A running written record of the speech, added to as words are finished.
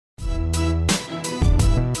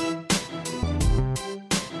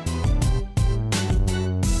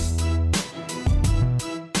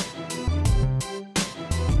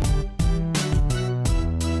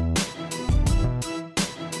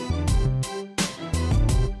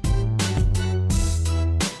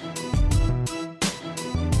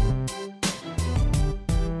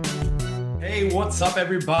What's up,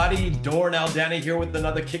 everybody? Doran Aldana here with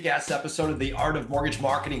another kick-ass episode of the Art of Mortgage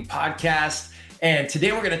Marketing podcast. And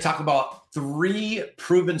today we're going to talk about 3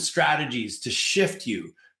 proven strategies to shift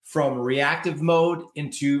you from reactive mode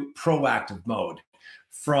into proactive mode,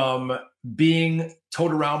 from being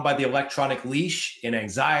towed around by the electronic leash in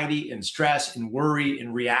anxiety and stress and worry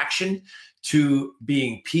and reaction to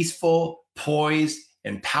being peaceful, poised,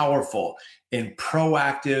 and powerful in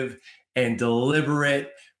proactive and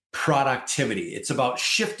deliberate productivity. It's about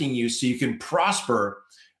shifting you so you can prosper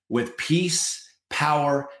with peace,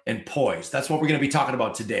 power, and poise. That's what we're going to be talking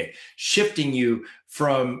about today. Shifting you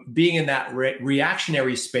from being in that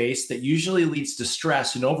reactionary space that usually leads to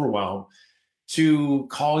stress and overwhelm to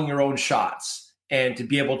calling your own shots and to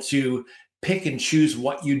be able to pick and choose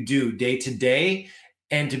what you do day to day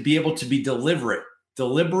and to be able to be deliberate,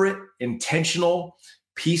 intentional,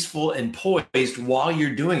 peaceful, and poised while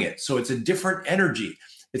you're doing it. So it's a different energy.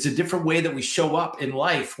 It's a different way that we show up in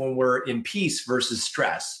life when we're in peace versus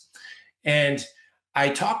stress. And I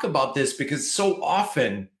talk about this because so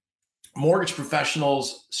often mortgage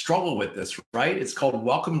professionals struggle with this, right? It's called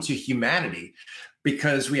welcome to humanity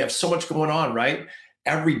because we have so much going on, right?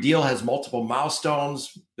 Every deal has multiple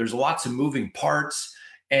milestones. There's lots of moving parts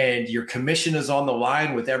and your commission is on the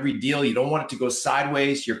line with every deal. You don't want it to go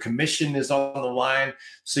sideways. Your commission is on the line.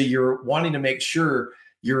 So you're wanting to make sure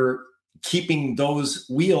you're keeping those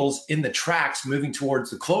wheels in the tracks moving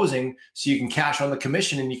towards the closing so you can cash on the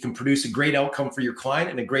commission and you can produce a great outcome for your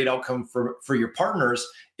client and a great outcome for your partners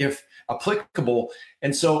if applicable.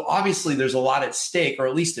 And so obviously there's a lot at stake, or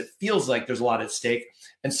at least it feels like there's a lot at stake.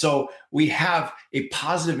 And so we have a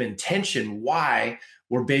positive intention why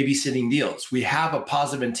we're babysitting deals. We have a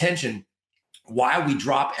positive intention why we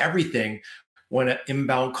drop everything when an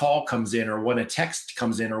inbound call comes in or when a text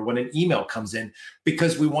comes in or when an email comes in,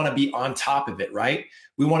 because we want to be on top of it, right?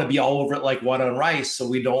 We want to be all over it like white on rice so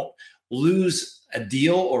we don't lose a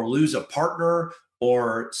deal or lose a partner,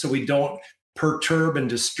 or so we don't perturb and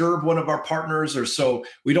disturb one of our partners, or so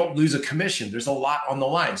we don't lose a commission. There's a lot on the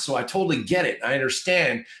line. So I totally get it. I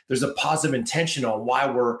understand there's a positive intention on why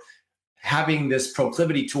we're having this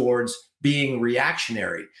proclivity towards being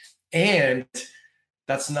reactionary. And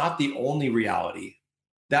that's not the only reality.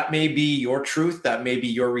 That may be your truth, that may be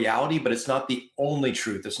your reality, but it's not the only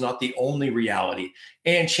truth. It's not the only reality.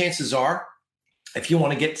 And chances are, if you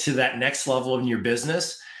want to get to that next level in your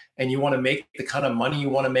business and you want to make the kind of money you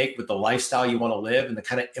want to make with the lifestyle you want to live and the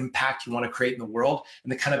kind of impact you want to create in the world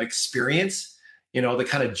and the kind of experience, the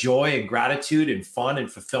kind of joy and gratitude and fun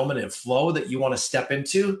and fulfillment and flow that you want to step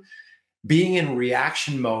into, being in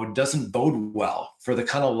reaction mode doesn't bode well for the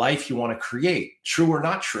kind of life you want to create. True or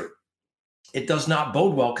not true? It does not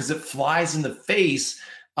bode well because it flies in the face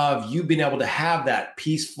of you being able to have that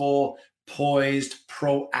peaceful, poised,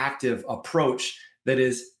 proactive approach that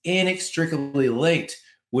is inextricably linked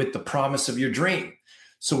with the promise of your dream.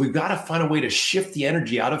 So we've got to find a way to shift the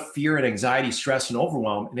energy out of fear and anxiety, stress, and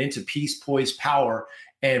overwhelm and into peace, poise, power,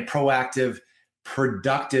 and proactive,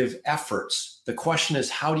 productive efforts. The question is,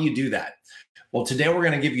 how do you do that? Well, today we're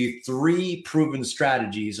going to give you 3 proven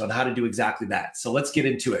strategies on how to do exactly that. So let's get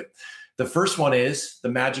into it. The first one is the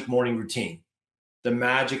magic morning routine. The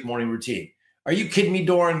magic morning routine. Are you kidding me,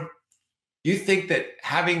 Doran? You think that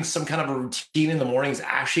having some kind of a routine in the morning is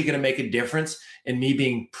actually going to make a difference in me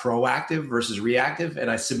being proactive versus reactive? And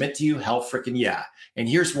I submit to you, hell freaking yeah. And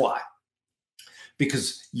here's why.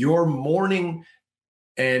 Because your morning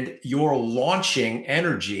and your launching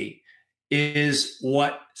energy is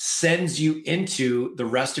what sends you into the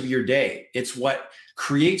rest of your day. It's what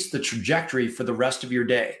creates the trajectory for the rest of your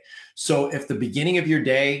day. So if the beginning of your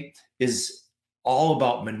day is all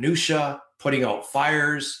about minutia, putting out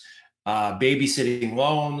fires, babysitting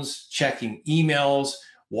loans, checking emails,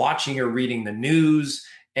 watching or reading the news,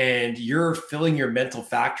 and you're filling your mental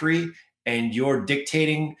factory and you're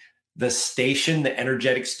dictating the station, the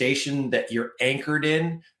energetic station that you're anchored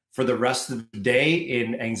in for the rest of the day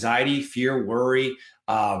in anxiety, fear, worry,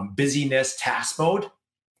 busyness, task mode,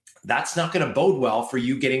 that's not going to bode well for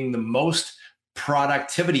you getting the most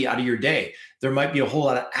productivity out of your day. There might be a whole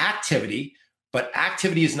lot of activity, but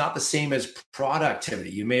activity is not the same as productivity.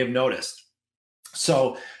 You may have noticed.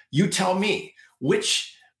 So you tell me,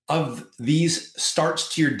 which of these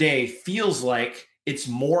starts to your day feels like it's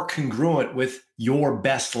more congruent with your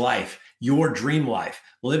best life, your dream life,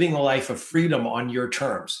 living a life of freedom on your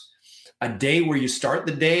terms. A day where you start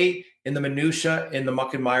the day in the minutia, in the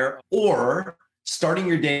muck and mire, or starting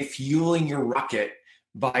your day fueling your rocket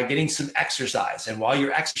by getting some exercise. And while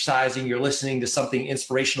you're exercising, you're listening to something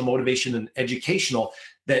inspirational, motivation, and educational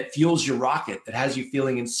that fuels your rocket, that has you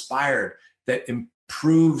feeling inspired, that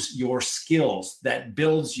improves your skills, that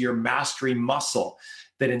builds your mastery muscle,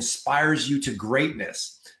 that inspires you to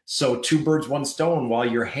greatness. So 2 birds, 1 stone. While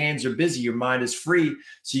your hands are busy, your mind is free.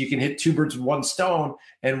 So you can hit 2 birds with 1 stone.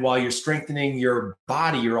 And while you're strengthening your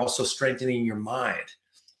body, you're also strengthening your mind.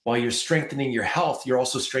 While you're strengthening your health, you're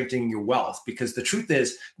also strengthening your wealth. Because the truth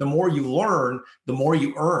is, the more you learn, the more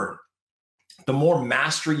you earn. The more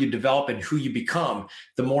mastery you develop in who you become,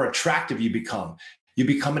 the more attractive you become. You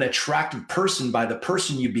become an attractive person by the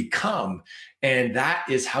person you become. And that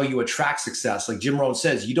is how you attract success. Like Jim Rohn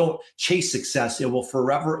says, you don't chase success. It will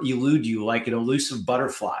forever elude you like an elusive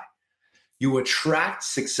butterfly. You attract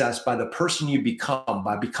success by the person you become,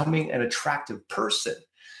 by becoming an attractive person.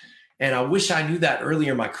 And I wish I knew that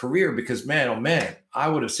earlier in my career, because man, oh man, I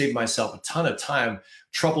would have saved myself a ton of time,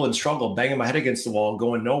 trouble and struggle, banging my head against the wall and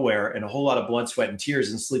going nowhere, and a whole lot of blood, sweat, and tears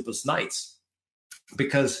and sleepless nights,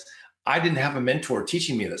 because I didn't have a mentor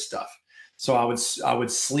teaching me this stuff. So I would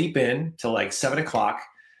sleep in till like 7 o'clock.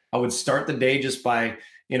 I would start the day just by,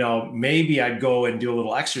 maybe I'd go and do a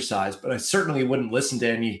little exercise, but I certainly wouldn't listen to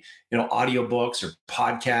any, audiobooks or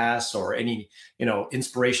podcasts or any,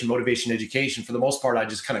 inspiration, motivation, education. For the most part, I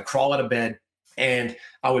just kind of crawl out of bed and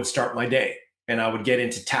I would start my day and I would get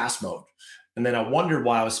into task mode. And then I wondered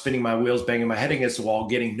why I was spinning my wheels, banging my head against the wall,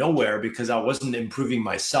 getting nowhere, because I wasn't improving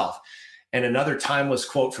myself. And another timeless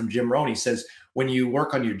quote from Jim Rohn, he says, when you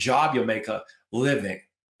work on your job, you'll make a living.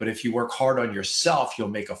 But if you work hard on yourself, you'll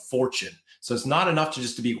make a fortune. So it's not enough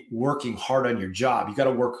to be working hard on your job. You got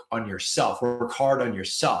to work on yourself, work hard on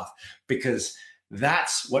yourself, because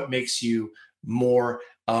that's what makes you more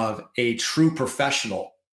of a true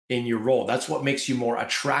professional in your role. That's what makes you more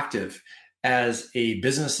attractive as a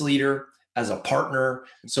business leader, as a partner.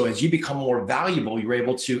 So as you become more valuable, you're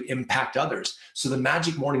able to impact others. So the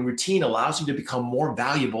magic morning routine allows you to become more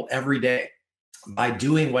valuable every day by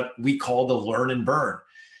doing what we call the learn and burn.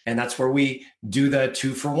 And that's where we do the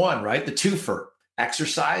 2 for 1, right? The 2 for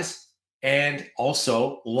exercise and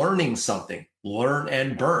also learning something, learn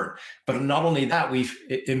and burn. But not only that, we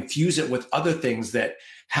infuse it with other things that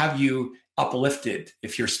have you uplifted.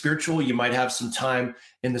 If you're spiritual, you might have some time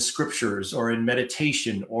in the scriptures or in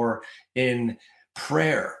meditation or in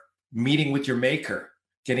prayer, meeting with your maker,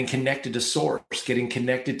 getting connected to source, getting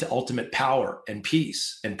connected to ultimate power and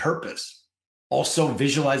peace and purpose. Also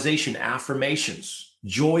visualization, affirmations,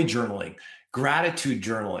 joy journaling, gratitude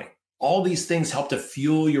journaling. All these things help to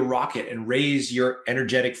fuel your rocket and raise your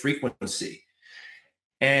energetic frequency.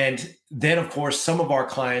 And then, of course, some of our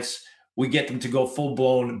clients, we get them to go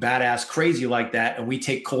full-blown badass crazy like that, and we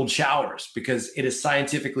take cold showers, because it is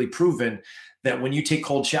scientifically proven that when you take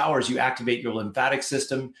cold showers, you activate your lymphatic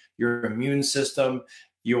system, your immune system,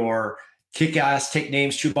 your kick-ass, take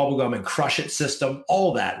names, chew bubblegum, and crush it system,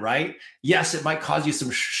 all that, right? Yes, it might cause you some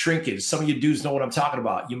shrinkage. Some of you dudes know what I'm talking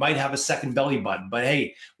about. You might have a second belly button, but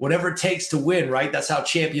hey, whatever it takes to win, right? That's how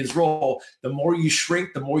champions roll. The more you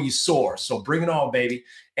shrink, the more you soar. So bring it on, baby.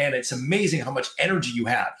 And it's amazing how much energy you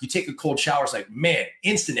have. You take a cold shower, it's like, man,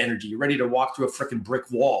 instant energy. You're ready to walk through a freaking brick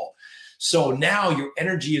wall. So now your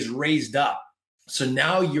energy is raised up. So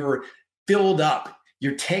now you're filled up.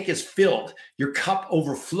 Your tank is filled, your cup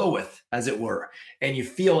overfloweth, as it were, and you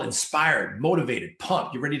feel inspired, motivated,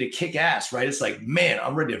 pumped. You're ready to kick ass, right? It's like, man,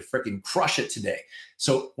 I'm ready to freaking crush it today.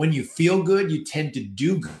 So when you feel good, you tend to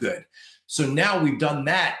do good. So now we've done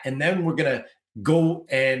that, and then we're going to go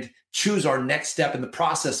and choose our next step in the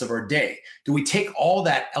process of our day. Do we take all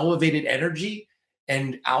that elevated energy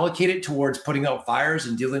and allocate it towards putting out fires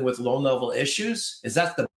and dealing with low-level issues? Is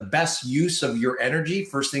that the best use of your energy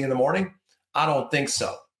first thing in the morning? I don't think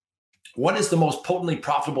so. What is the most potently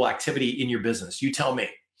profitable activity in your business? You tell me.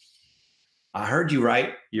 I heard you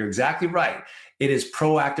right. You're exactly right. It is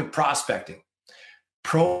proactive prospecting.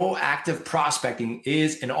 Proactive prospecting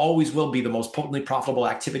is and always will be the most potently profitable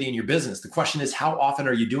activity in your business. The question is, how often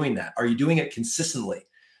are you doing that? Are you doing it consistently?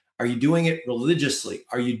 Are you doing it religiously?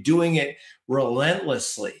 Are you doing it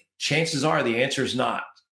relentlessly? Chances are the answer is not.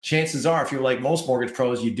 Chances are, if you're like most mortgage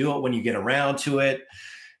pros, you do it when you get around to it.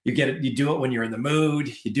 You do it when you're in the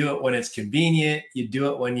mood. You do it when it's convenient. You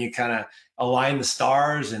do it when you kind of align the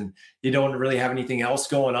stars and you don't really have anything else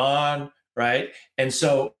going on, right? And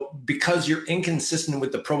so because you're inconsistent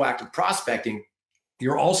with the proactive prospecting,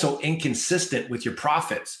 you're also inconsistent with your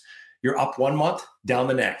profits. You're up 1 month, down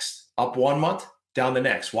the next. Up 1 month, down the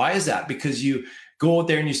next. Why is that? Because you go out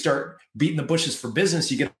there and you start beating the bushes for business.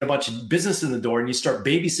 You get a bunch of business in the door and you start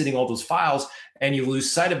babysitting all those files, and you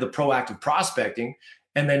lose sight of the proactive prospecting.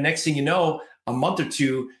 And then next thing you know, a month or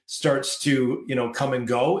two starts to, come and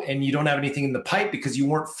go, and you don't have anything in the pipe because you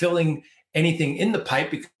weren't filling anything in the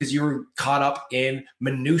pipe because you were caught up in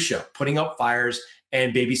minutia, putting out fires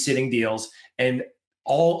and babysitting deals. And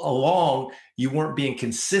all along, you weren't being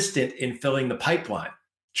consistent in filling the pipeline.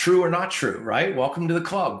 True or not true, right? Welcome to the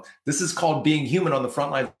club. This is called being human on the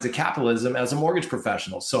front lines of capitalism as a mortgage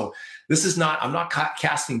professional. So this is not, I'm not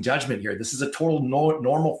casting judgment here. This is a total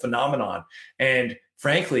normal phenomenon. And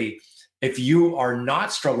frankly, if you are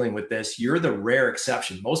not struggling with this, you're the rare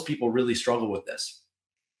exception. Most people really struggle with this.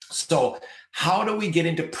 So how do we get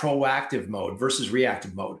into proactive mode versus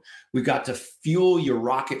reactive mode? We've got to fuel your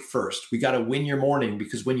rocket first. We got to win your morning,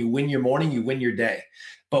 because when you win your morning, you win your day.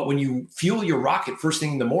 But when you fuel your rocket first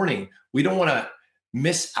thing in the morning, we don't want to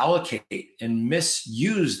misallocate and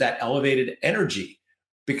misuse that elevated energy,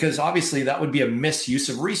 because obviously that would be a misuse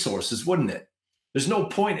of resources, wouldn't it? There's no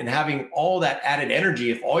point in having all that added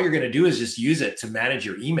energy if all you're going to do is just use it to manage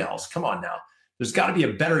your emails. Come on now. There's got to be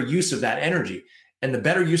a better use of that energy. And the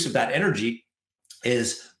better use of that energy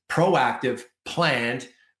is proactive, planned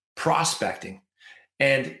prospecting.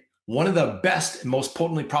 And one of the best and most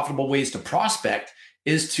potently profitable ways to prospect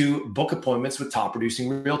is to book appointments with top producing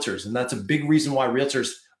realtors. And that's a big reason why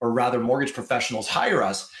realtors, or rather mortgage professionals, hire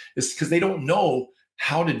us, is because they don't know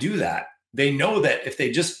how to do that. They know that if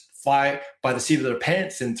they just fly by the seat of their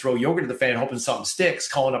pants and throw yogurt to the fan, hoping something sticks,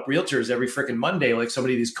 calling up realtors every freaking Monday, like so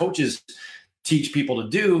many of these coaches teach people to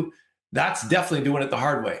do, that's definitely doing it the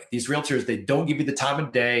hard way. These realtors, they don't give you the time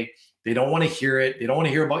of day. They don't want to hear it. They don't want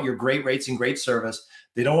to hear about your great rates and great service.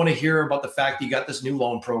 They don't want to hear about the fact that you got this new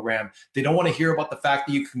loan program. They don't want to hear about the fact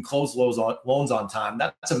that you can close loans on time.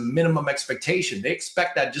 That's a minimum expectation. They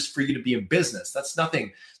expect that just for you to be in business. That's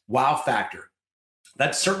nothing wow factor.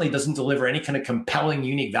 That certainly doesn't deliver any kind of compelling,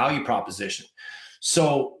 unique value proposition.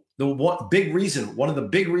 So one of the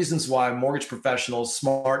big reasons why mortgage professionals,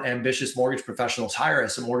 smart, ambitious mortgage professionals hire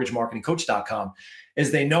us at mortgagemarketingcoach.com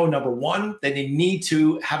is they know, number one, that they need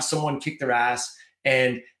to have someone kick their ass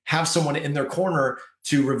and have someone in their corner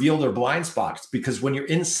to reveal their blind spots. Because when you're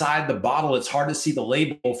inside the bottle, it's hard to see the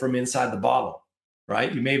label from inside the bottle,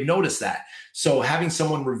 right? You may have noticed that. So having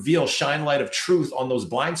someone shine light of truth on those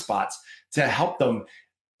blind spots to help them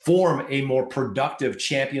form a more productive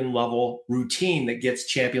champion level routine that gets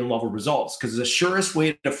champion level results. Because the surest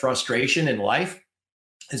way to frustration in life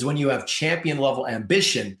is when you have champion level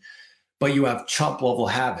ambition, but you have chump level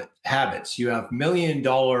habits. You have $1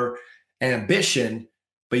 million ambition,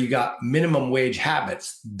 but you got minimum wage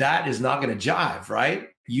habits. That is not going to jive, right?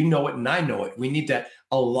 You know it and I know it. We need to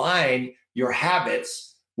align your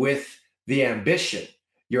habits with the ambition.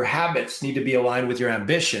 Your habits need to be aligned with your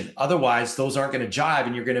ambition. Otherwise, those aren't going to jive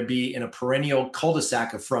and you're going to be in a perennial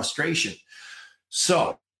cul-de-sac of frustration.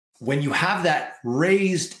 So when you have that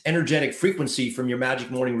raised energetic frequency from your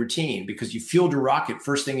magic morning routine, because you fueled your rocket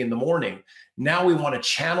first thing in the morning, now we want to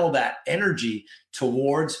channel that energy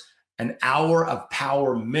towards an hour of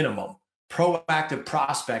power minimum, proactive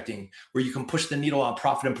prospecting, where you can push the needle on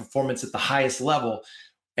profit and performance at the highest level.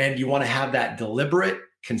 And you want to have that deliberate,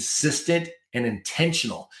 consistent, and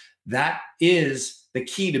intentional. That is the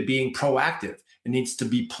key to being proactive. It needs to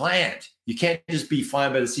be planned. You can't just be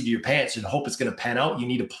flying by the seat of your pants and hope it's going to pan out. You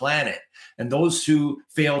need to plan it. And those who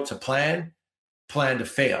fail to plan to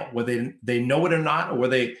fail. Whether they know it or not, or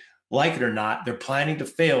whether they like it or not, they're planning to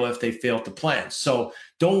fail if they fail to plan. So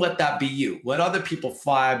don't let that be you. Let other people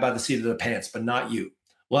fly by the seat of their pants, but not you.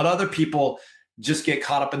 Let other people just get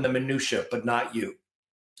caught up in the minutia, but not you.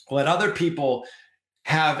 Let other people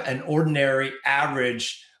have an ordinary,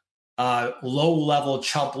 average, low-level,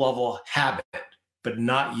 chump-level habit, but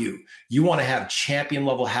not you. You want to have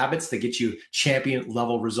champion-level habits that get you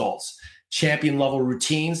champion-level results, champion-level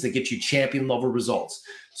routines that get you champion-level results.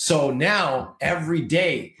 So now, every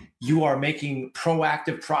day, you are making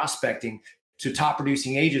proactive prospecting to top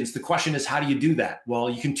producing agents. The question is, how do you do that?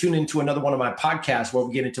 Well, you can tune into another one of my podcasts where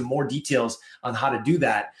we get into more details on how to do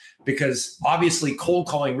that, because obviously cold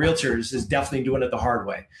calling realtors is definitely doing it the hard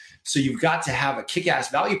way. So you've got to have a kick-ass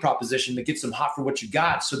value proposition that gets them hot for what you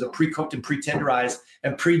got. So they're pre-cooked and pre-tenderized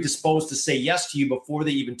and predisposed to say yes to you before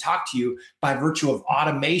they even talk to you, by virtue of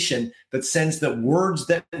automation that sends the words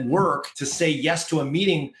that work to say yes to a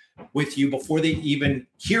meeting with you before they even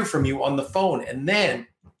hear from you on the phone. And then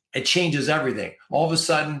it changes everything. All of a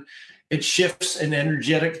sudden, it shifts an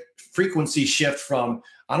energetic frequency shift from,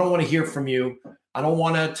 I don't want to hear from you, I don't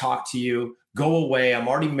want to talk to you, go away, I'm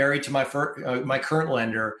already married to my current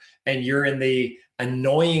lender, and you're in the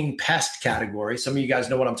annoying pest category. Some of you guys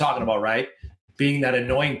know what I'm talking about, right? Being that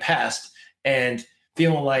annoying pest and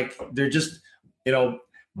feeling like they're just,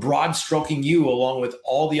 broad stroking you along with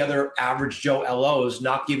all the other average Joe LOs,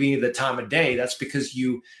 not giving you the time of day. That's because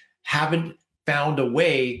you haven't found a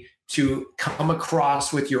way to come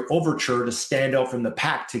across with your overture to stand out from the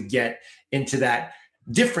pack, to get into that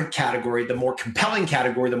different category, the more compelling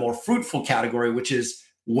category, the more fruitful category, which is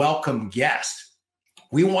welcome guest.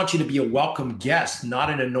 We want you to be a welcome guest, not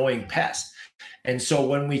an annoying pest. And so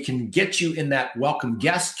when we can get you in that welcome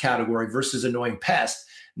guest category versus annoying pest,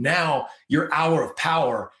 now your hour of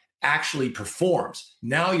power actually performs.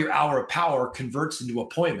 Now your hour of power converts into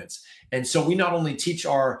appointments. And so we not only teach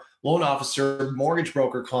our loan officer, mortgage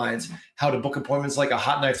broker clients how to book appointments like a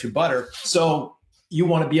hot knife through butter. So you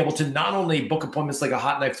want to be able to not only book appointments like a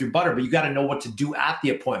hot knife through butter, but you got to know what to do at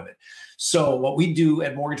the appointment. So what we do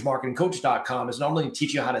at mortgagemarketingcoach.com is not only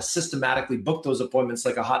teach you how to systematically book those appointments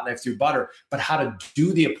like a hot knife through butter, but how to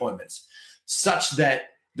do the appointments such that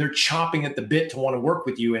they're chomping at the bit to want to work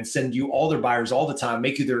with you and send you all their buyers all the time,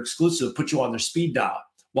 make you their exclusive, put you on their speed dial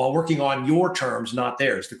while working on your terms, not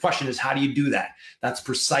theirs. The question is, how do you do that? That's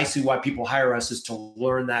precisely why people hire us, is to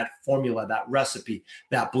learn that formula, that recipe,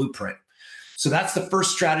 that blueprint. So that's the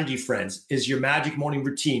first strategy, friends, is your magic morning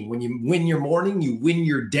routine. When you win your morning, you win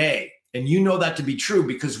your day. And you know that to be true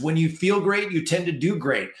because when you feel great, you tend to do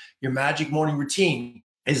great. Your magic morning routine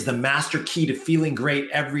is the master key to feeling great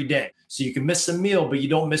every day. So you can miss a meal, but you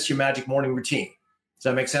don't miss your magic morning routine. Does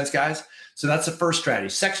that make sense, guys? So that's the first strategy.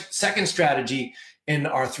 Second strategy in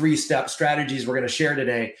our 3-step strategies we're going to share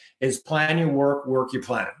today is plan your work, work your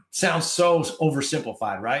plan. Sounds so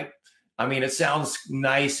oversimplified, right? I mean, it sounds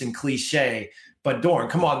nice and cliche, but Doran,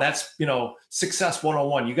 come on, that's, success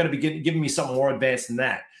 101. You got to be giving me something more advanced than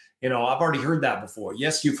that. I've already heard that before.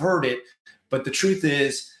 Yes, you've heard it, but the truth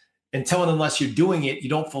is, until and unless you're doing it, you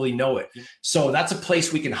don't fully know it. So that's a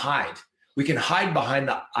place we can hide. We can hide behind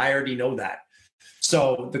the I already know that.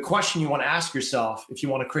 So the question you want to ask yourself, if you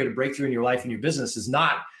want to create a breakthrough in your life and your business, is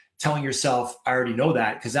not telling yourself, I already know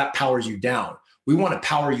that, because that powers you down. We want to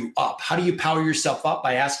power you up. How do you power yourself up?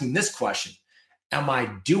 By asking this question: am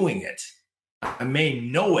I doing it? I may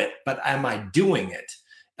know it, but am I doing it?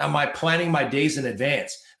 Am I planning my days in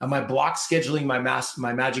advance? Am I block scheduling my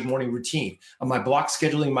magic morning routine? Am I block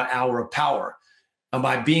scheduling my hour of power? Am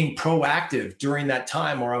I being proactive during that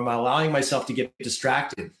time, or am I allowing myself to get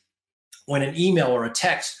distracted? When an email or a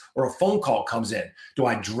text or a phone call comes in, do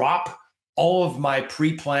I drop all of my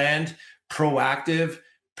pre-planned, proactive,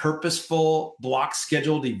 purposeful, block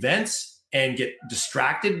scheduled events and get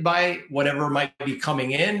distracted by whatever might be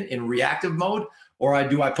coming in reactive mode? Or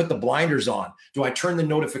do I put the blinders on? Do I turn the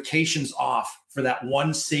notifications off for that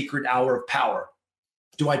one sacred hour of power?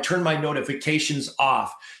 Do I turn my notifications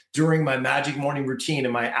off during my magic morning routine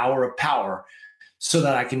and my hour of power so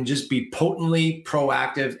that I can just be potently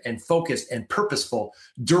proactive and focused and purposeful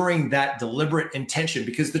during that deliberate intention?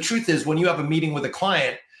 Because the truth is, when you have a meeting with a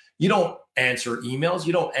client, you don't answer emails,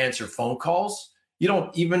 you don't answer phone calls, you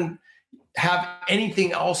don't even have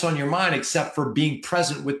anything else on your mind except for being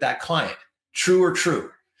present with that client. True or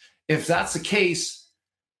true? If that's the case,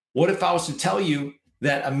 what if I was to tell you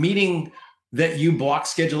that a meeting that you block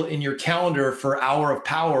schedule in your calendar for hour of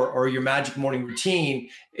power or your magic morning routine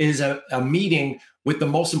is a meeting with the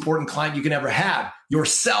most important client you can ever have,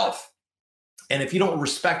 yourself? And if you don't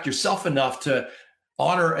respect yourself enough to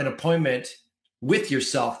honor an appointment with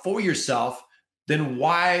yourself, for yourself, then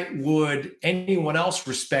why would anyone else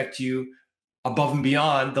respect you above and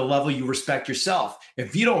beyond the level you respect yourself?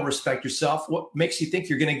 If you don't respect yourself, what makes you think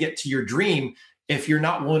you're going to get to your dream if you're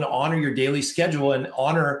not willing to honor your daily schedule and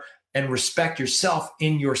honor and respect yourself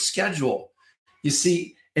in your schedule? You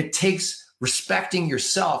see, it takes respecting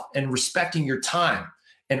yourself and respecting your time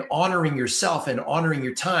and honoring yourself and honoring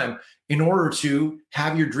your time in order to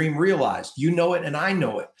have your dream realized. You know it and I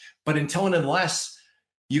know it. But until and unless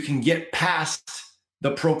you can get past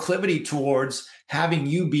the proclivity towards having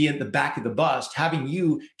you be in the back of the bus, having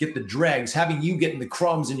you get the dregs, having you getting the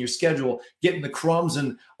crumbs in your schedule, getting the crumbs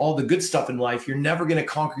and all the good stuff in life, you're never going to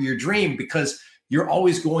conquer your dream, because you're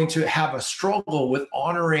always going to have a struggle with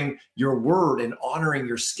honoring your word and honoring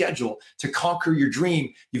your schedule. To conquer your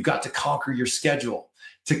dream, you've got to conquer your schedule.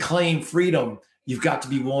 To claim freedom, you've got to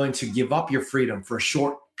be willing to give up your freedom for a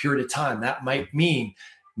short period of time. That might mean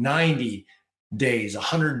 90 days,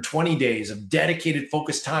 120 days of dedicated,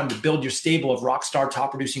 focused time to build your stable of rock star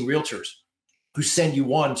top producing realtors who send you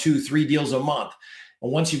 1, 2, 3 deals a month.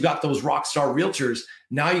 And once you've got those rock star realtors,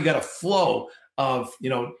 now you got a flow of,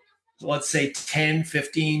 let's say 10,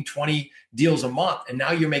 15, 20 deals a month. And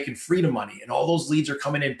now you're making freedom money and all those leads are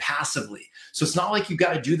coming in passively. So it's not like you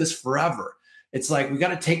got to do this forever. It's like, we got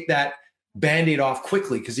to take that Band-Aid off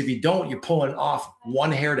quickly, because if you don't, you're pulling off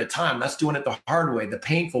one hair at a time. That's doing it the hard way, the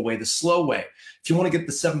painful way, the slow way. If you want to get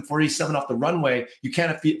the 747 off the runway, you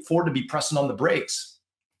can't afford to be pressing on the brakes.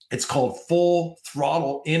 It's called full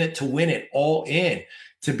throttle, in it to win it, all in,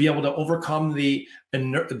 to be able to overcome the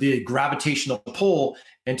gravitational pull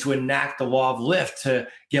and to enact the law of lift, to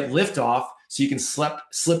get lift off so you can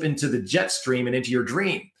slip into the jet stream and into your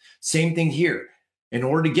dream. Same thing here. In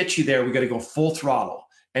order to get you there, we got to go full throttle.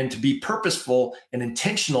 And to be purposeful and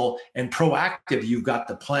intentional and proactive, you've got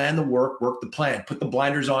to plan the work the plan, put the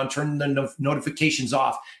blinders on, turn the notifications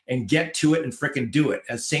off, and get to it and fricking do it.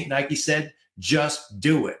 As Saint Nike said, just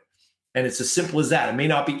do it. And it's as simple as that. It may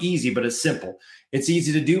not be easy, but it's simple. It's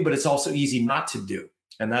easy to do, but it's also easy not to do.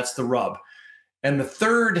 And that's the rub. And the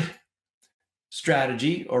third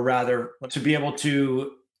strategy, or rather to be able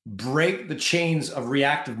to break the chains of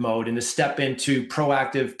reactive mode and to step into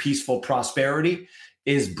proactive, peaceful prosperity,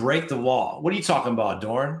 is break the law. What are you talking about,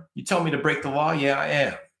 Dorn? You tell me to break the law? Yeah, I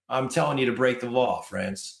am. I'm telling you to break the law,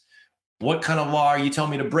 friends. What kind of law are you telling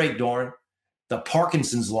me to break, Dorn? The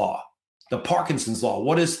Parkinson's law. The Parkinson's law.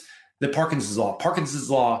 What is the Parkinson's law? Parkinson's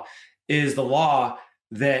law is the law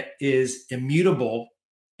that is immutable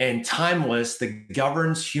and timeless, that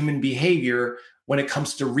governs human behavior when it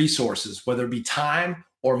comes to resources, whether it be time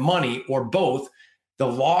or money or both. The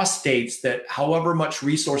law states that however much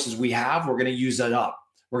resources we have, we're going to use it up.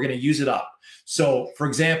 We're going to use it up. So, for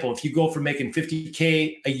example, if you go from making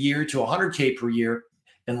 50K a year to 100K per year,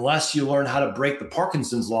 unless you learn how to break the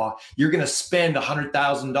Parkinson's law, you're going to spend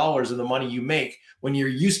 $100,000 of the money you make when you're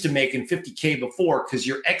used to making 50K before, because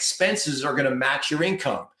your expenses are going to match your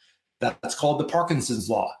income. That's called the Parkinson's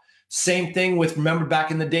law. Same thing with, remember back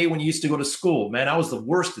in the day when you used to go to school, man, I was the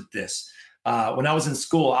worst at this. When I was in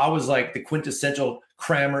school, I was like the quintessential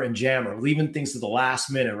crammer and jammer, leaving things to the last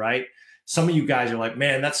minute, right? Some of you guys are like,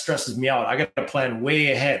 man, that stresses me out. I got to plan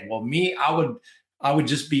way ahead. Well, me, I would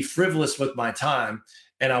just be frivolous with my time,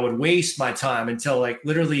 and I would waste my time until like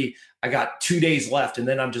literally I got 2 days left, and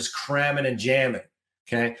then I'm just cramming and jamming,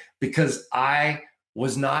 okay? Because I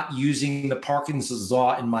was not using the Parkinson's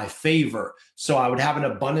law in my favor. So I would have an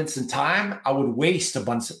abundance in time. I would waste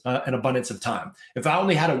an abundance of time. If I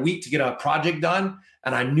only had a week to get a project done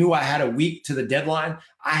and I knew I had a week to the deadline,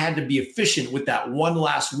 I had to be efficient with that one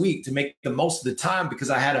last week to make the most of the time, because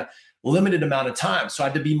I had a limited amount of time. So I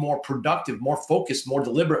had to be more productive, more focused, more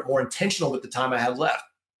deliberate, more intentional with the time I had left.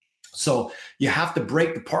 So you have to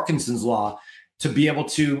break the Parkinson's law to be able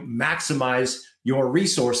to maximize your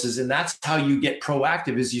resources. And that's how you get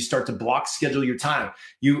proactive, is you start to block schedule your time.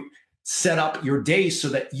 You set up your day so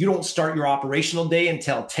that you don't start your operational day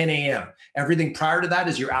until 10 a.m. Everything prior to that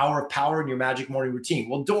is your hour of power and your magic morning routine.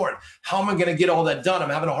 Well, Dorn, how am I going to get all that done? I'm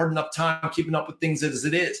having a hard enough time keeping up with things as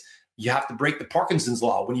it is. You have to break the Parkinson's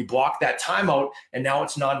law. When you block that time out and now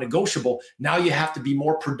it's non-negotiable, now you have to be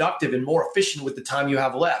more productive and more efficient with the time you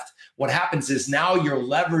have left. What happens is now you're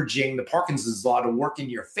leveraging the Parkinson's law to work in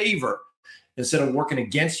your favor. Instead of working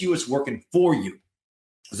against you, it's working for you.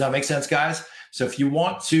 Does that make sense, guys? So if you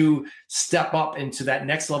want to step up into that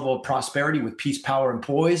next level of prosperity with peace, power, and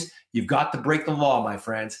poise, you've got to break the law, my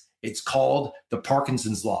friends. It's called the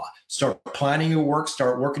Parkinson's law. Start planning your work,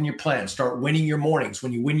 start working your plan, start winning your mornings.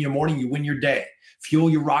 When you win your morning, you win your day. Fuel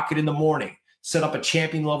your rocket in the morning. Set up a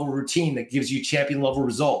champion level routine that gives you champion level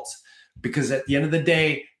results. Because at the end of the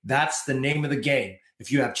day, that's the name of the game.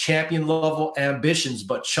 If you have champion level ambitions,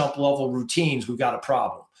 but chump level routines, we've got a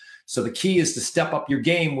problem. So the key is to step up your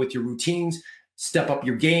game with your routines, step up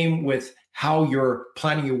your game with how you're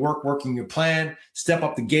planning your work, working your plan, step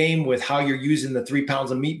up the game with how you're using the 3 pounds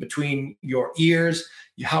of meat between your ears,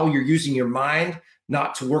 how you're using your mind,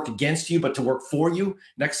 not to work against you, but to work for you.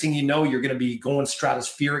 Next thing you know, you're going to be going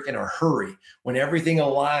stratospheric in a hurry when everything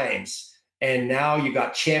aligns. And now you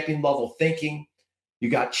got champion level thinking, you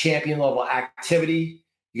got champion level activity,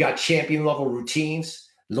 you got champion level routines.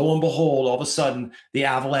 Lo and behold, all of a sudden, the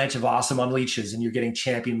avalanche of awesome unleashes and you're getting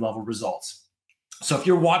champion level results. So if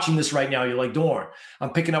you're watching this right now, you're like, Dorn,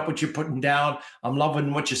 I'm picking up what you're putting down. I'm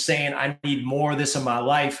loving what you're saying. I need more of this in my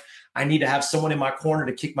life. I need to have someone in my corner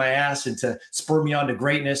to kick my ass and to spur me on to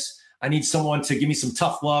greatness. I need someone to give me some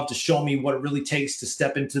tough love, to show me what it really takes to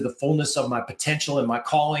step into the fullness of my potential and my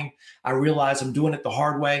calling. I realize I'm doing it the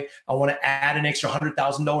hard way. I want to add an extra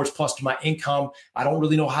 $100,000 plus to my income. I don't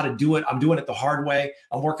really know how to do it. I'm doing it the hard way.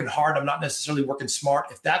 I'm working hard. I'm not necessarily working smart.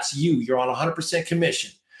 If that's you, you're on 100%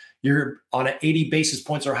 commission. You're on an 80 basis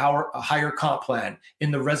points or higher comp plan in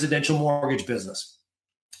the residential mortgage business.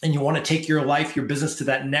 And you want to take your life, your business to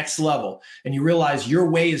that next level, and you realize your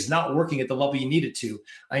way is not working at the level you need it to,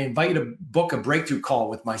 I invite you to book a breakthrough call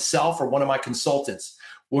with myself or one of my consultants,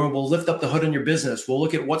 where we'll lift up the hood on your business. We'll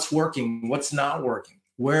look at what's working, what's not working.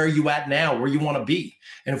 Where are you at now, where you want to be?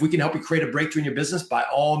 And if we can help you create a breakthrough in your business, by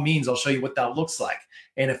all means, I'll show you what that looks like.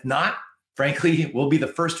 And if not, frankly, we'll be the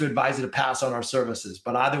first to advise you to pass on our services.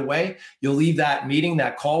 But either way, you'll leave that meeting,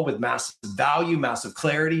 that call with massive value, massive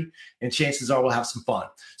clarity, and chances are we'll have some fun.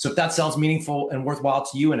 So if that sounds meaningful and worthwhile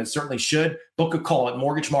to you, and it certainly should, book a call at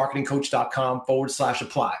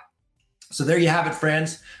mortgagemarketingcoach.com/apply. So there you have it,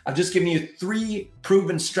 friends. I've just given you 3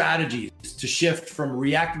 proven strategies to shift from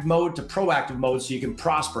reactive mode to proactive mode so you can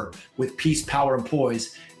prosper with peace, power, and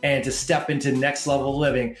poise, and to step into next level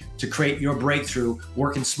living to create your breakthrough,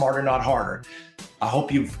 working smarter, not harder. I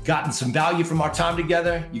hope you've gotten some value from our time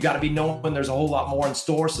together. You got to be knowing there's a whole lot more in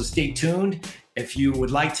store, so stay tuned. If you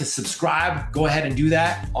would like to subscribe, go ahead and do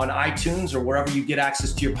that on iTunes or wherever you get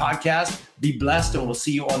access to your podcast. Be blessed, and we'll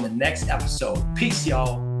see you on the next episode. Peace,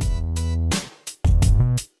 y'all.